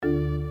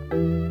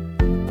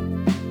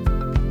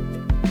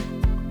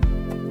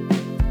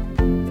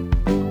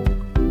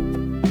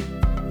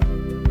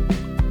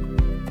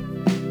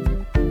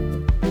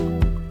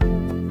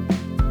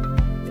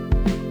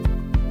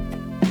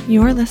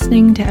You're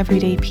listening to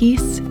Everyday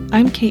Peace.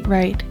 I'm Kate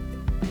Wright.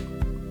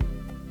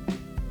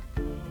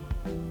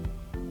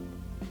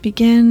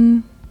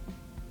 Begin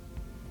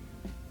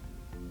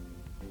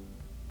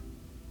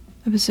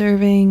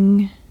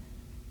observing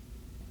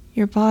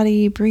your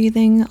body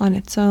breathing on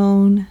its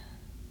own,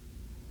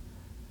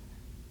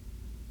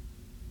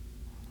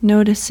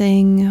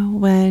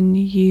 noticing when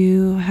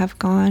you have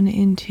gone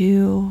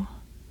into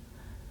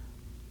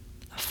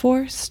a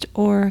forced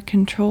or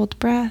controlled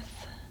breath,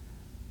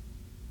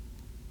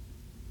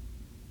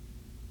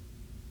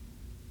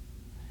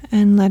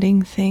 and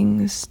letting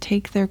things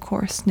take their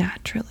course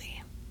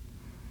naturally.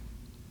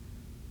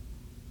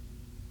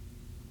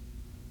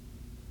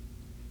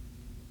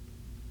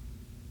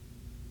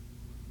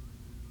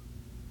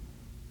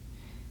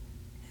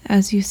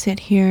 As you sit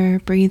here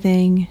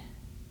breathing,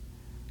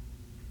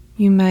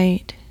 you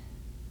might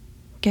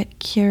get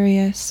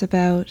curious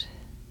about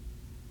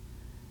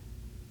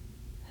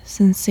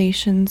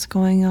sensations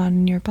going on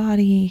in your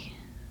body.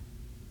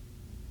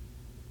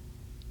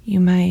 You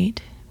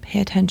might pay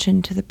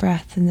attention to the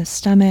breath in the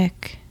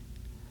stomach,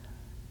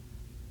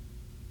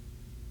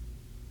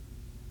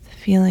 the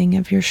feeling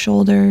of your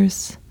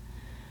shoulders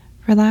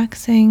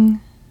relaxing,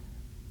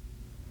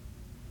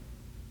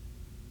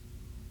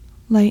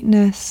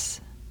 lightness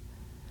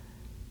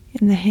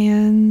in the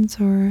hands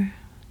or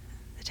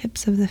the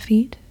tips of the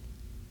feet.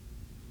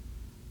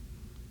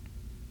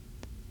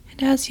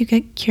 And as you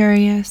get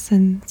curious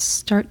and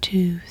start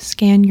to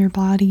scan your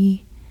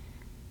body,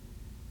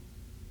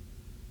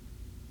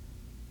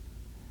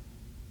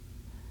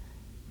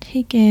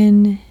 take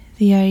in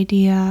the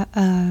idea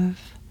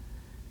of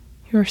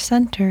your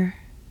center.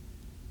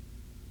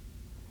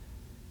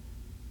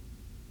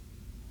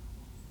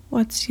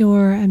 What's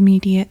your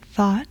immediate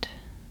thought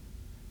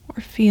or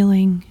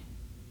feeling?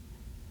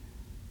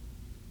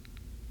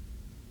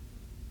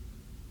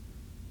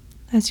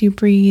 As you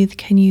breathe,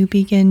 can you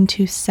begin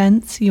to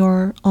sense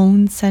your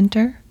own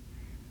center?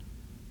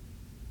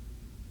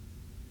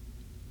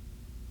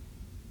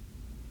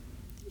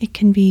 It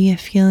can be a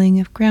feeling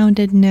of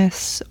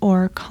groundedness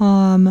or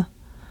calm,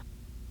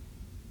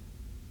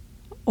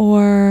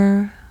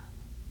 or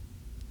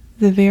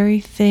the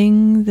very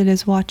thing that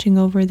is watching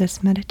over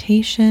this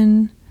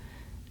meditation,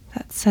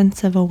 that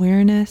sense of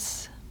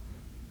awareness,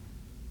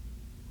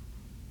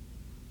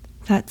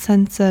 that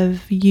sense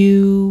of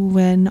you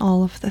when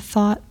all of the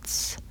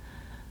thoughts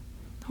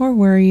or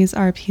worries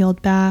are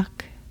peeled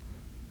back.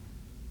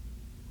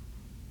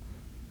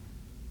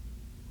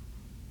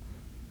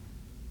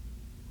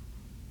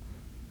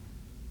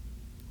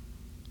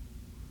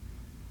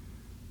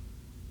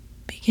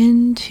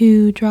 Begin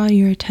to draw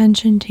your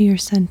attention to your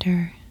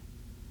center.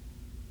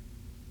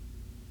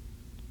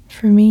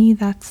 For me,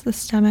 that's the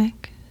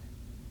stomach,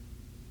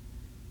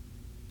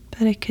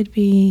 but it could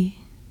be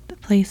the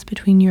place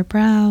between your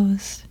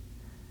brows,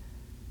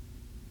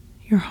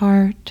 your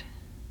heart,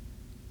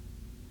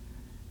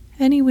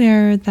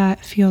 anywhere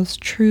that feels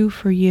true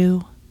for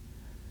you.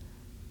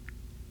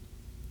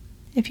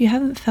 If you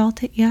haven't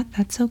felt it yet,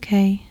 that's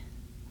okay.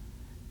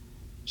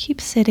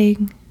 Keep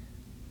sitting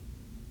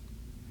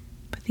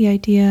with the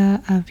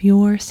idea of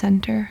your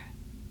center.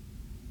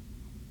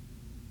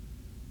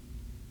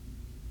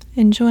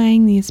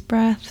 Enjoying these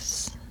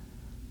breaths,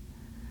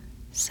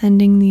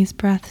 sending these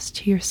breaths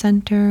to your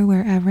center,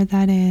 wherever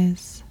that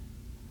is.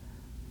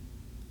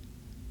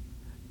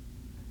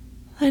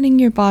 Letting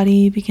your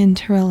body begin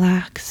to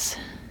relax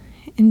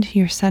into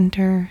your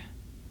center,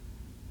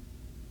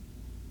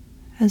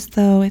 as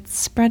though it's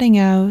spreading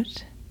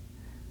out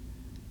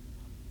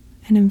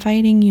and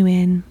inviting you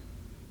in.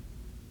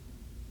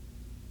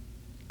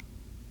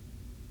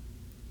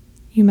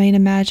 You might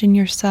imagine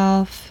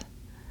yourself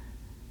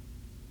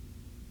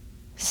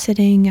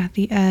sitting at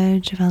the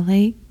edge of a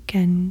lake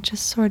and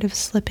just sort of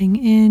slipping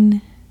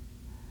in.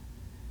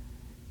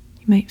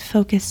 You might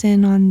focus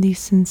in on these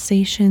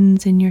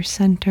sensations in your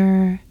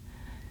center,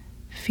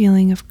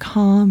 feeling of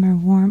calm or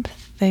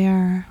warmth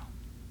there.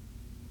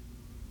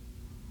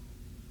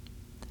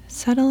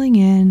 Settling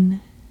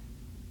in,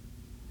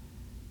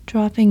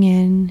 dropping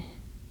in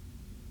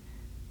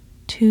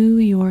to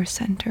your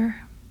center.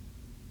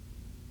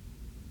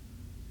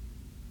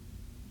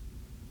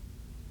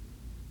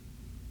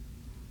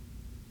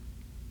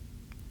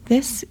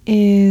 This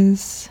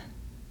is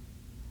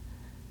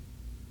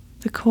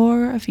the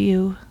core of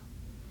you.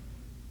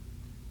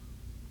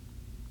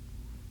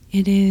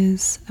 It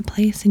is a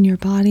place in your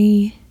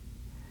body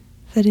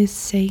that is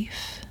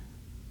safe,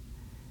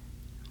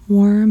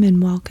 warm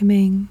and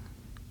welcoming,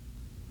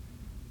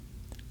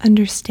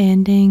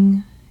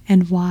 understanding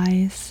and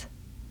wise.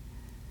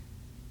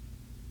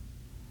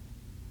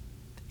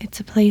 It's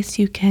a place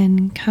you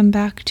can come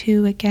back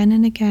to again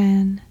and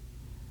again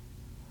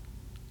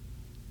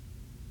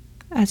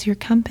as your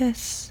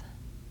compass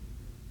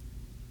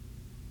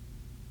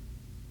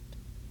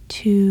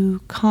to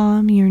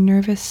calm your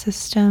nervous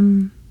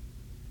system,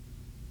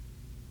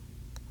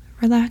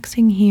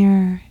 relaxing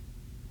here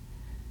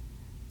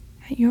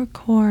at your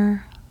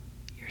core,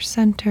 your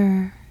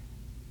center,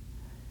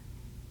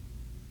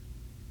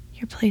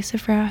 your place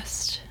of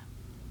rest.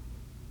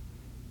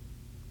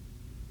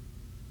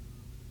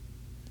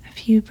 A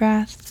few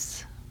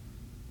breaths,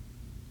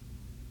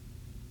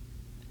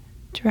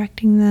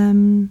 directing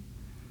them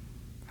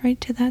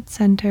right to that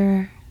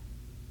center.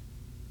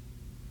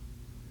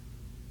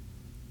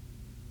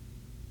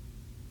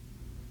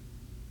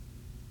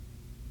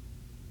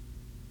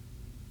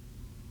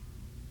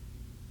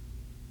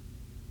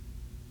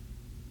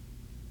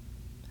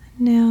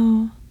 And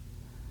now,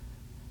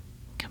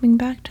 coming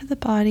back to the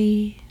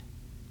body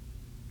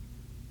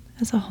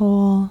as a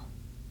whole,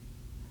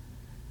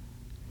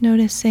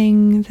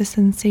 noticing the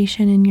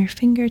sensation in your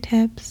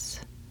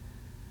fingertips,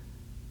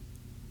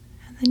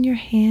 and then your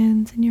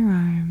hands and your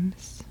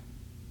arms,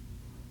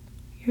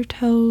 your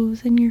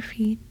toes and your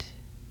feet.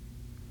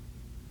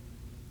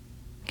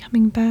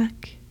 Coming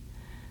back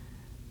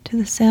to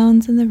the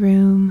sounds in the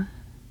room,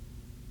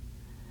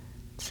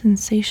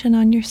 sensation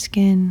on your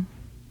skin,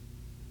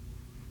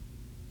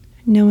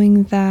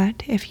 knowing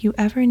that if you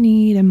ever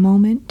need a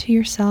moment to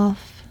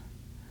yourself,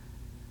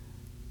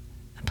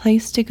 a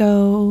place to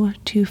go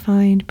to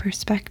find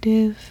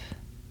perspective,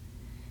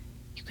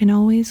 you can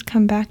always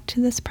come back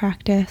to this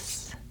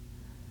practice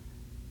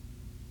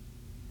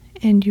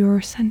and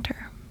your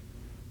center.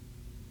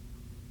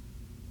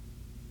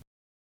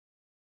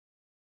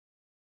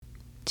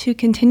 To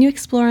continue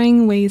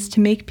exploring ways to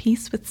make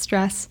peace with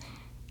stress,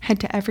 head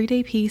to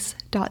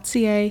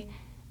everydaypeace.ca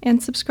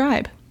and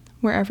subscribe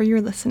wherever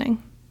you're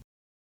listening.